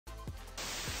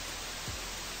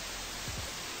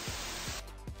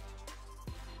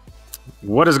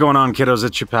What is going on, kiddos?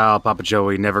 It's your pal, Papa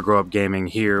Joey, NeverGrowUpGaming,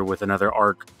 here with another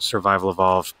Ark Survival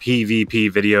Evolved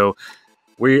PvP video.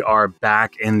 We are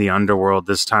back in the Underworld.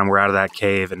 This time we're out of that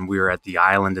cave and we're at the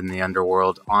island in the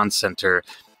Underworld on Center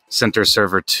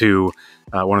Server 2,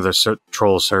 one of the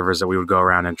troll servers that we would go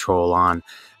around and troll on.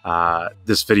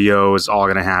 This video is all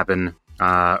going to happen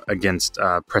against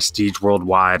Prestige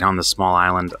Worldwide on the small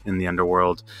island in the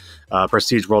Underworld.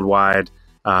 Prestige Worldwide.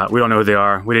 We don't know who they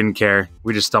are. We didn't care.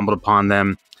 We just stumbled upon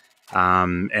them.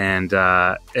 And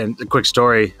a quick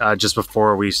story, just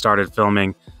before we started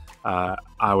filming,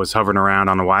 I was hovering around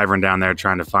on a wyvern down there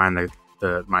trying to find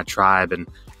my tribe, and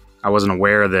I wasn't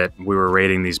aware that we were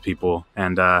raiding these people,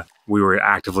 and we were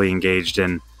actively engaged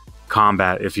in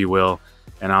combat, if you will.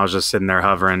 And I was just sitting there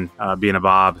hovering, being a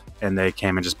bob, and they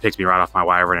came and just picked me right off my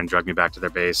wyvern and dragged me back to their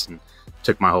base and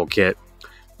took my whole kit.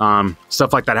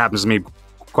 Stuff like that happens to me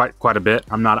quite a bit.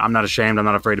 I'm not ashamed. I'm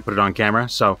not afraid to put it on camera.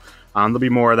 So there'll be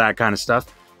more of that kind of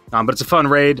stuff. But it's a fun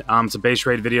raid. It's a base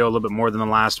raid video, a little bit more than the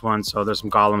last one. So there's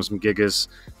some golems, some gigas,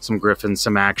 some griffins,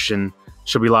 some action.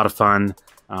 Should be a lot of fun.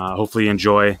 Hopefully you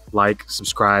enjoy. Like,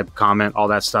 subscribe, comment, all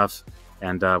that stuff.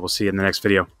 And we'll see you in the next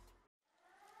video.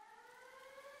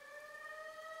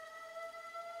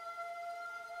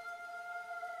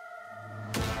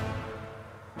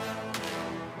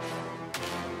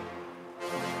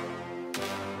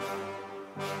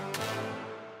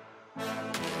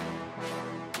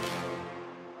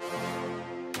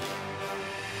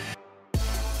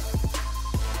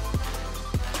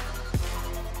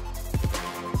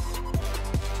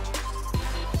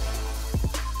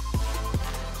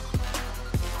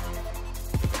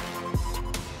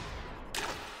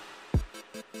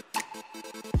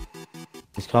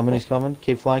 He's coming.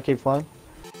 Keep flying, keep flying.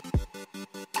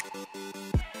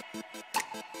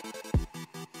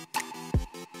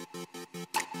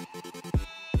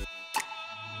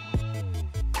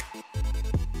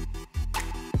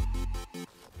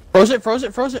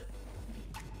 Froze it.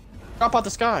 Drop out the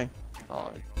sky.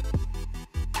 Oh.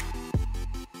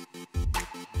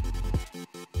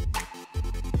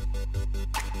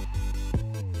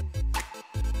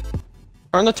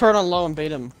 Turn the turret on low and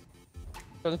bait him.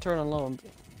 Turn the turret on low and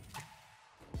bait.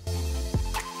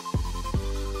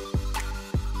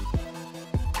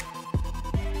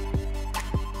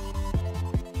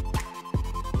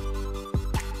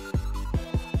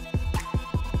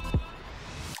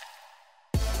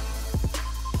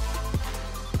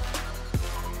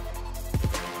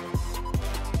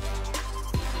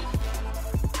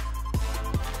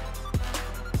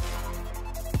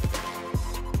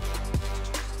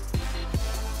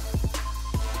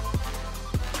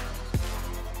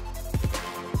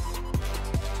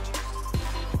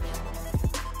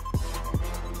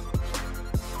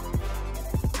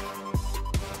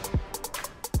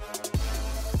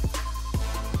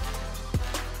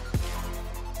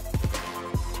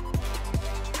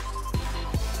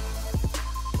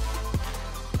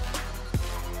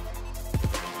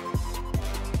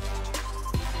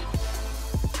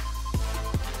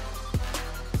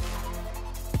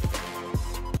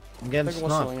 I'm getting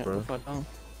snuffed, bro. Come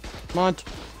on.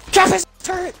 Drop his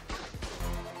turret!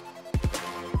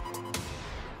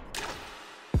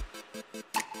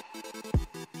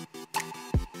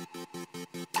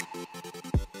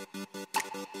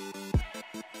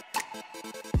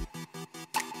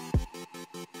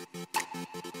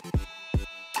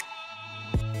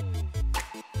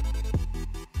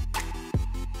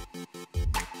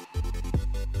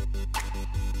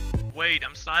 Wait,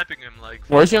 I'm sniping him like.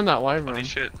 Where's he on that wyvern? Holy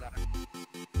shit.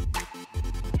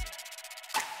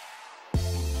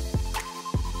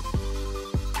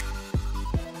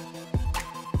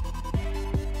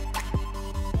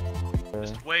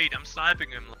 Just wait, I'm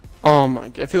sniping him. Oh my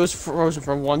god, if it was frozen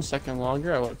for 1 second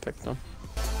longer, I would have picked him.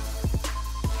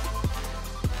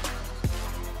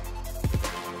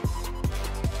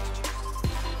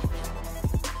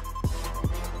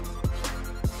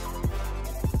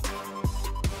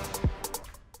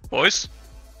 Boys?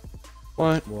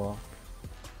 What?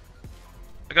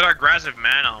 I got our aggressive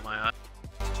man on my eye.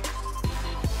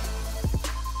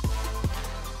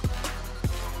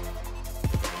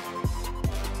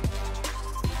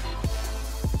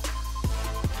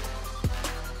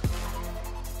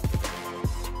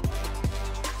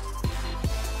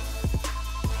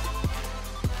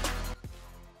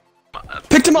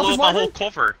 Picked him up with my whole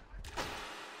cover.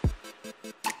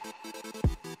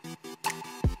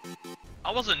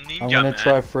 I was a ninja, I'm gonna man.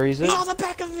 try freeze it. No, the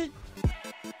back of it!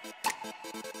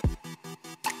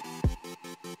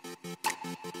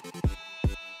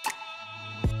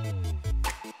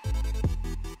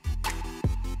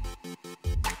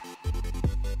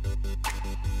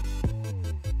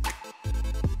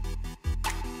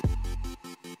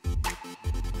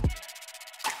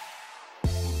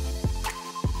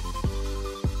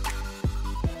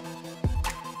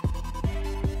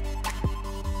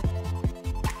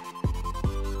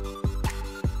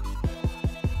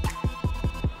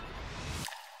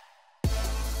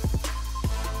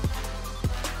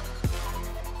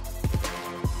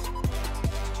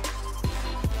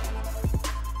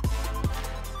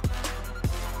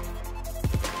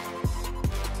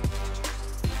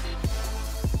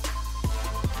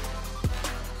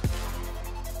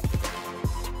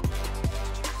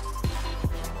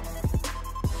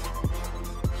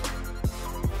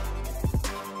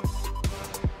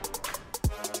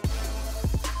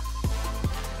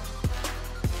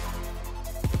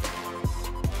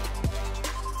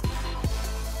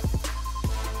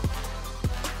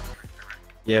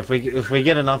 Yeah, if we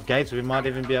get enough gates, we might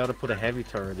even be able to put a heavy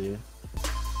turret here.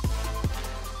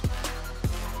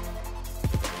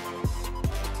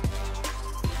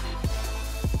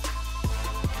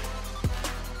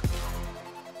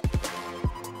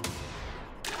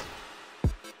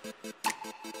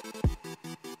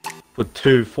 Put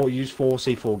use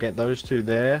 4C4, get those two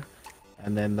there,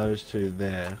 and then those two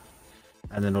there,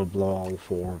 and then it'll blow all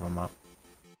 4 of them up.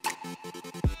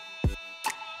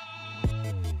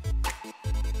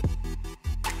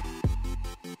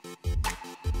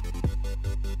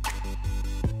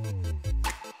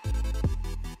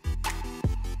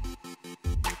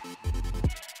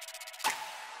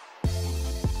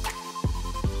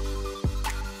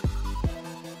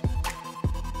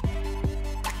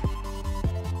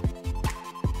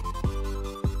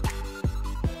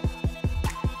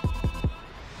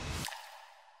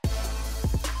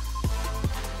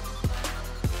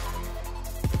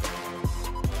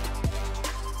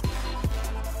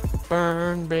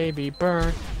 Burn, baby,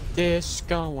 burn.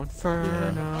 Disco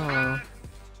Inferno.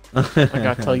 I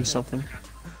gotta tell you something.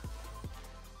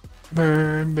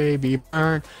 Burn, baby,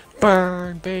 burn.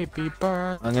 Burn, baby,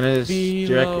 burn. I'm gonna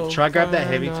try grab that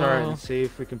heavy turret and see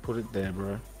if we can put it there,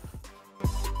 bro.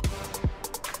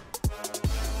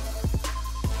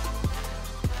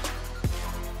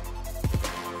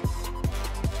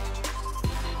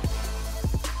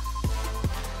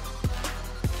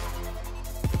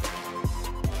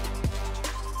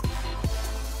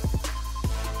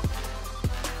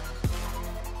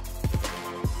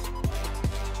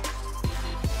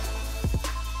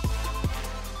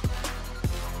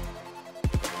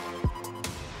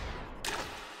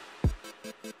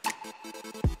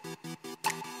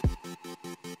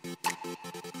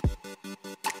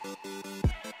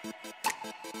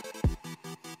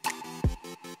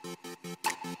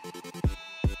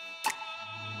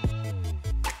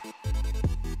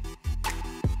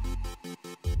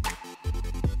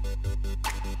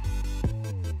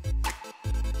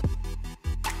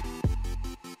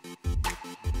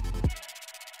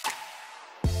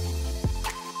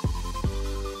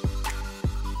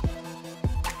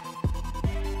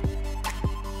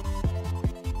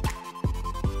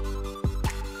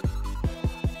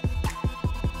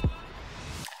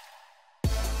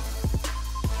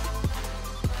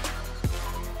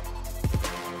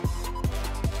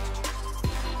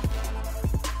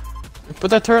 Put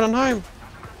that turret on high.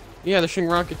 Yeah, they're shooting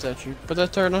rockets at you. Put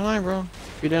that turret on high, bro.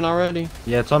 If you didn't already.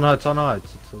 Yeah, it's on high, it's on high.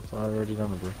 It's already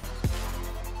done it, bro.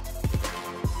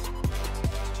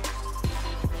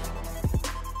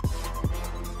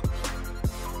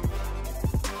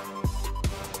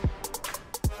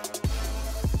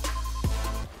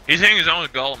 He's hitting his own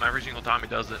golem every single time he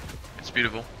does it. It's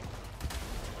beautiful.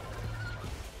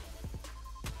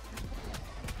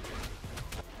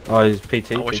 Oh, he's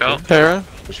PT. Oh, watch PT. out. Terra.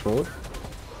 Push forward.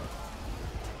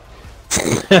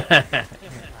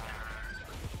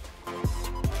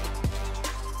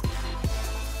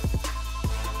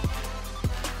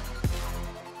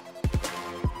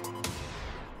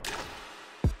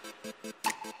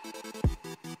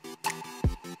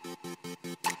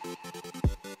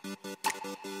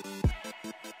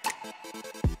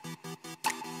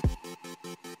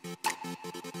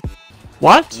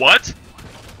 What? What?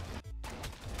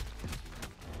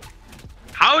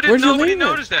 How did Where'd you nobody leave it?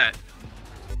 notice that?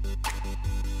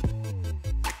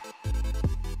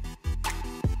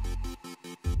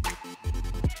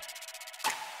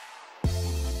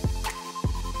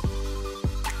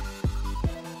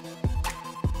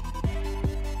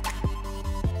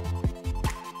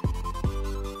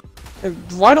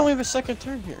 Why don't we have a second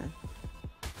turn here?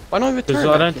 Why don't we have a Because turn?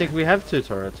 I back don't here? think we have 2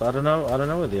 turrets. I don't know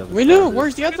where the other. We do. turret is.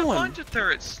 Where's the Look other at a one? bunch of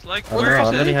turrets. Like, I don't where know, is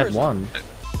I've it? only had one.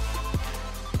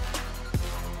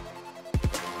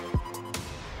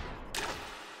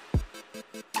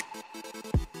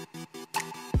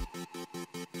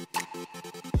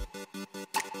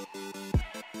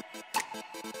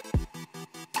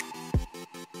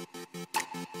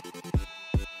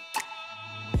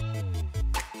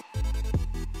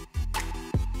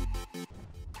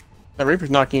 That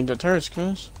Reaper's knocking into turrets,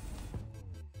 cuz.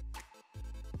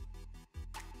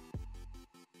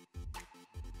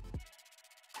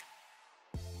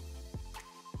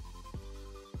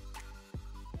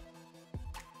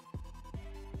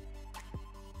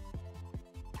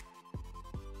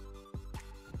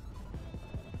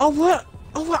 Oh what?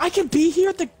 Oh what? I can be here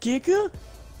at the Giga?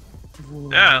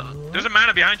 Yeah, there's a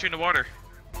mana behind you in the water.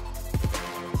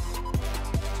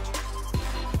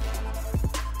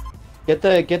 Get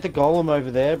the golem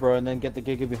over there, bro, and then get the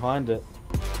Giga behind it.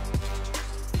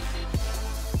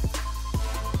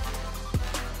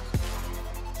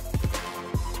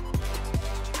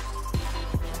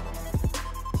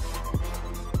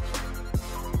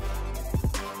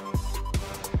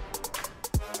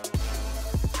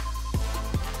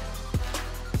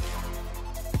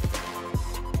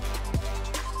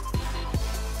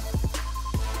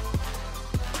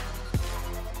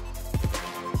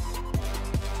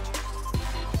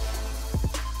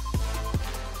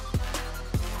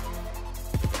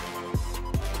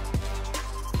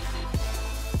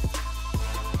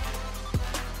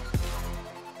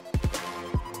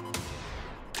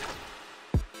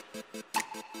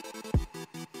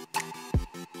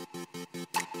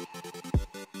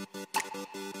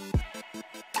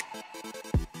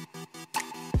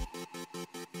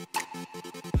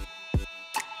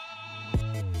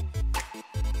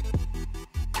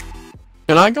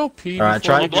 Can I go pee? Alright,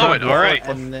 before try I to blow blow it it, already.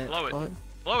 and then... Blow it. What?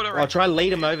 Blow it Well, already. try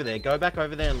lead them over there. Go back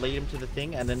over there and lead them to the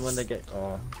thing, and then when they get...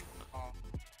 Oh.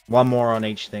 One more on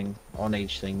each thing. On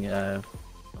each thing, yeah.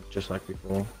 Just like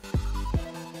before.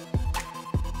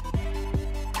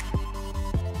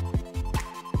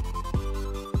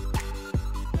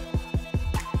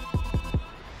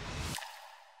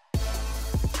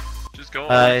 Just go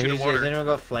to Has the water. anyone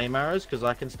got flame arrows? Because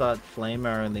I can start flame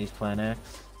arrowing these Plan X.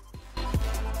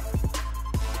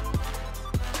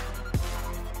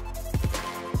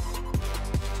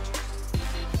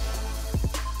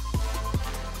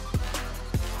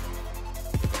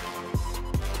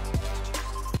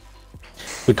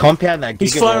 We compound that giga.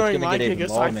 He's well, it's firing gonna my get even giga,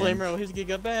 so more, I man. flame arrow his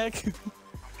giga back.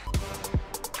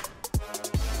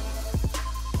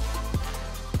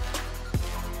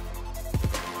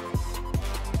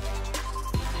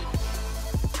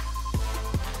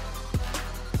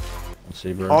 Let's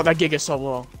see, bro. Oh, that giga's so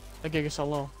low. That giga's so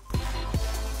low.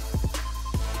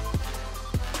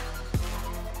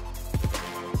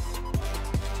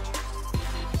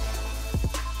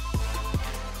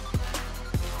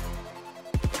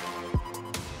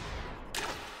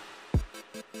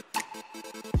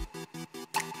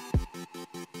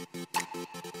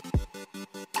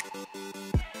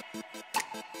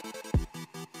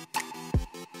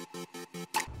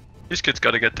 This kid's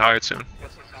gotta get tired soon.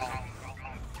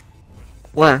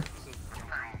 Where?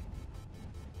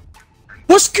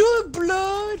 What's good,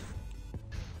 blood?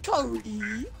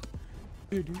 Cody.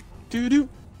 Doo doo doo doo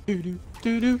doo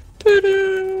doo doo doo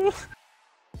doo.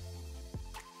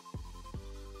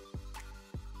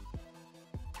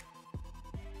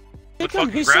 Here come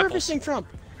fucking his grapple. servicing from.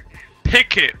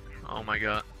 Pick it! Oh my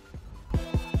god.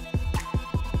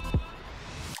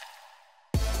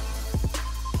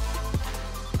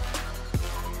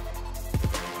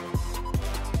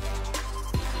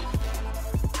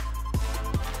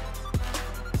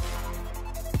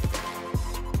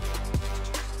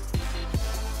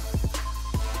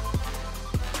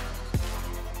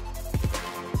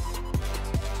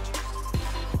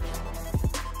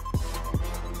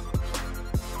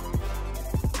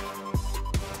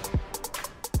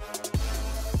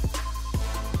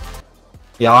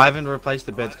 Yeah, I haven't replaced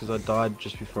the beds because I died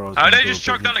just before I was. How gonna they do just it,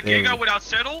 chuck down a but yeah. giga without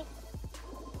settle?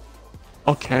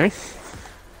 Okay.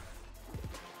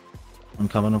 I'm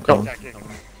coming. Go. Go, dead.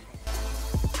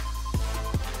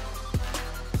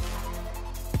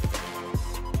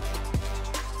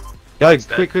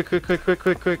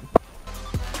 quick.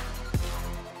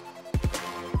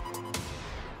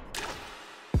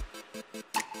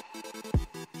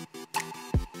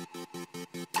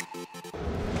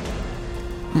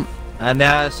 And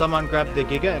now someone grab the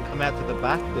Giga and come out to the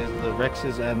back. There's the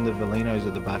Rexes and the Velinos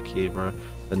at the back here, bro.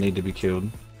 That need to be killed.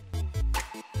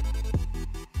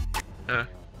 Yeah.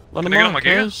 Let Can him I get on on, my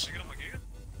giga? cuz. Can I get on my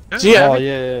giga? See ya. Oh,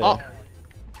 yeah. Oh.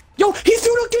 Yo, he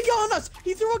threw a giga on us!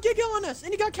 He threw a giga on us,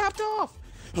 and he got capped off!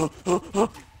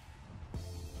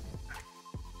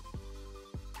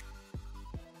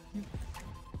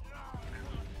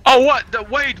 Oh what?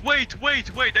 Wait!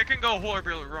 That can go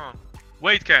horribly wrong.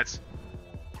 Wait, cats.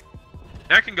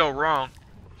 That can go wrong.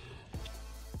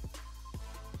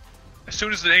 As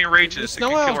soon as the thing rages, it can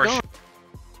kill our shit.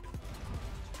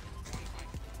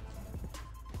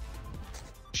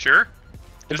 Sure?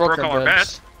 They Just broke broke our all our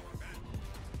beds. beds.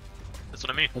 That's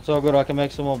what I mean. It's all good. I can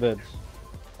make some more beds.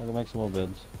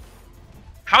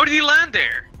 How did he land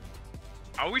there?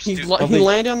 Are we He stupid? he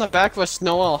landed on the back of a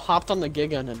snow owl, hopped on the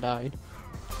giga, and it died.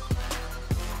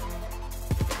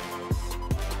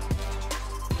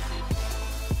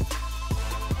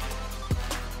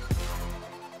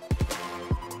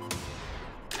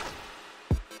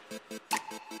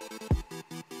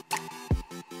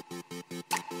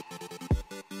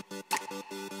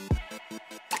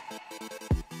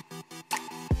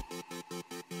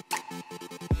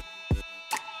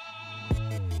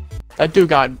 That dude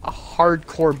got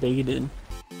hardcore baited.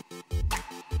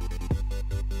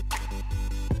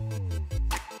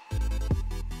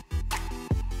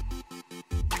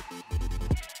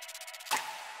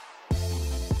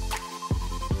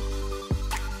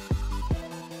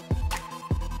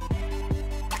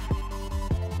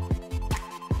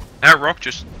 That rock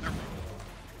just...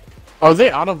 Are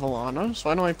they out of Velanos?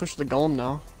 Why don't I push the golem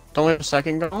now? Don't we have a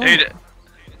second golem? Hey,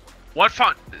 what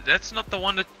font? That's not the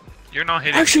one that you're not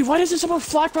hitting. Actually, why doesn't someone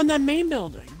flak run that main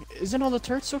building? Isn't all the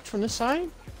turrets soaked from this side?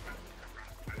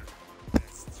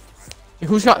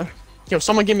 Who's got... Yo,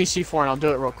 someone give me C4 and I'll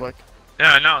do it real quick.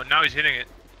 Yeah, now he's hitting it.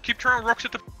 Keep throwing rocks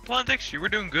at the plantics. You were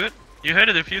doing good. You hit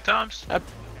it a few times.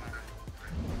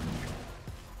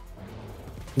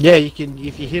 Yeah, you can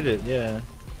if you hit it. Yeah.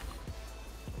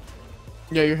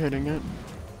 Yeah, you're hitting it.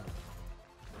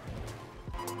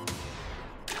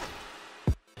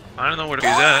 I don't know where to do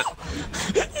that.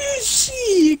 You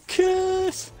see,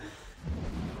 cuz.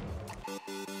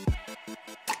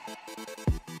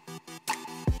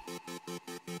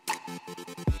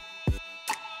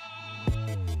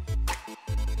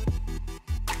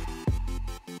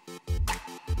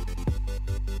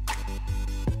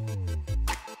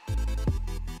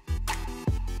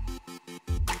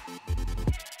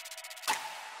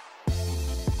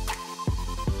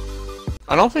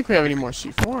 I don't think we have any more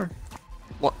C4.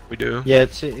 What? We do. Yeah,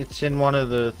 it's in one of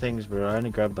the things, bro. I only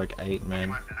grabbed like 8,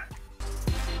 man.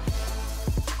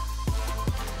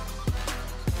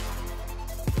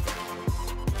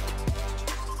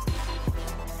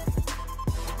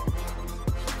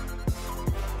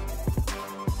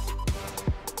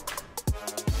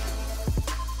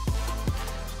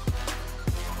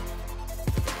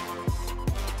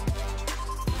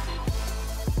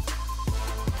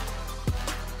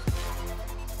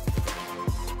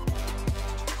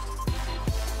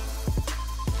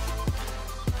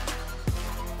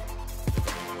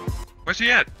 Where's he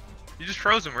at? You just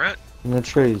froze him, right? In the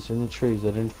trees, I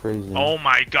didn't freeze him. Oh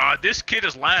my god, this kid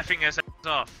is laughing his ass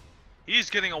off. He's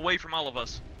getting away from all of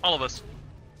us. All of us.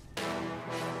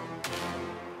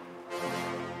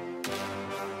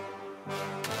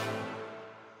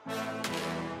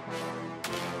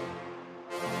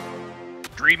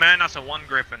 Three manas and 1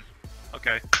 griffin.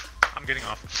 Okay, I'm getting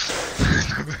off.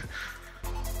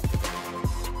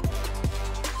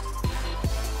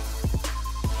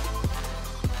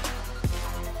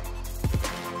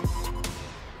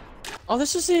 Oh,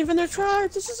 this isn't even their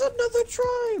tribe. This is another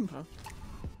tribe.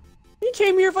 He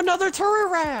came here with another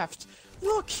turret raft.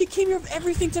 Look, he came here with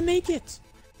everything to make it.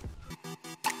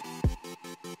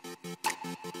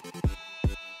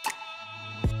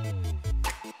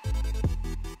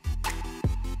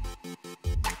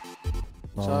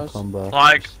 Come back.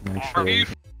 Like, Make are sure. you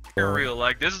for real?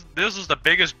 Like, this is the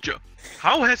biggest joke.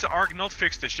 How has Ark not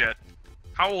fixed this yet?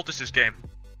 How old is this game?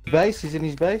 Base? He's in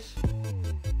his base?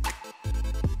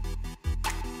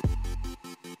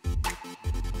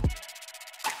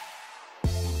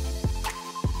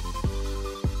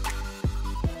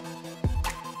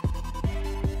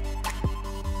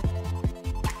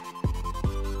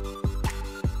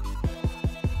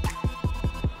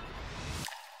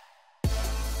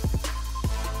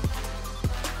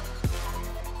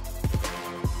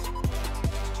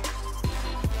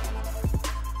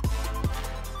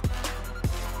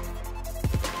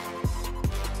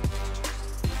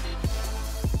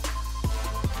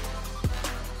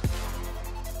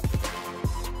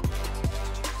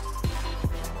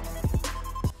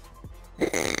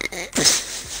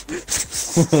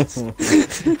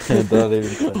 Don't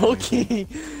even touch me. Okay.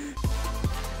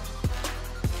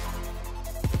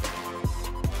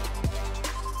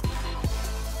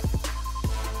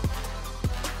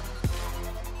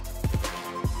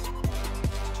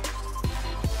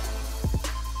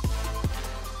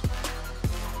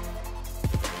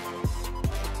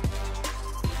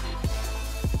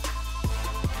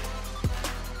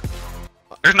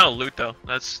 There's no loot though.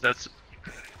 That's.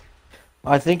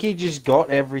 I think he just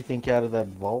got everything out of that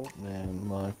vault, man.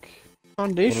 Like,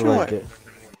 Foundation. what did I get?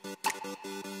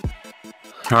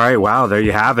 All right, wow, there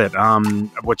you have it.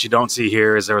 What you don't see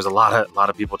here is there was a lot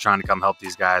of people trying to come help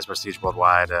these guys. Prestige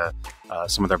Worldwide,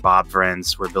 some of their Bob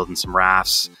friends were building some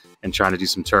rafts and trying to do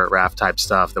some turret raft type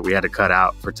stuff that we had to cut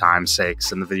out for time's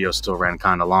sakes, and the video still ran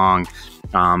kind of long.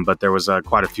 But there was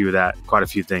quite a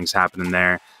few things happening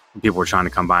there. People were trying to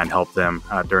come by and help them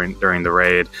during the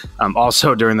raid.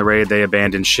 Also during the raid, they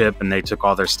abandoned ship and they took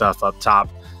all their stuff up top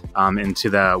into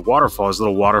the waterfall. There's a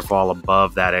little waterfall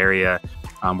above that area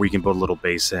where you can build a little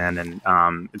base in, and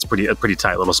it's a pretty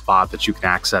tight little spot that you can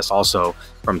access also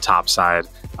from top side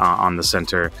on the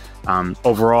center.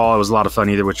 Overall, it was a lot of fun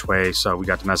either which way. So we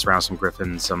got to mess around with some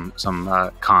griffins, some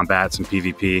combat, some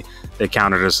PvP. They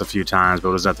countered us a few times, but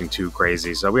it was nothing too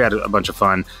crazy. So we had a bunch of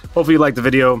fun. Hopefully you liked the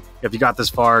video. If you got this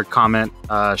far, comment,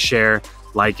 share,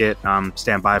 like it.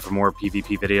 Stand by for more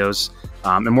PvP videos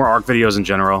and more Ark videos in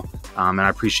general. And I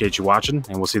appreciate you watching,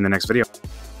 and we'll see you in the next video.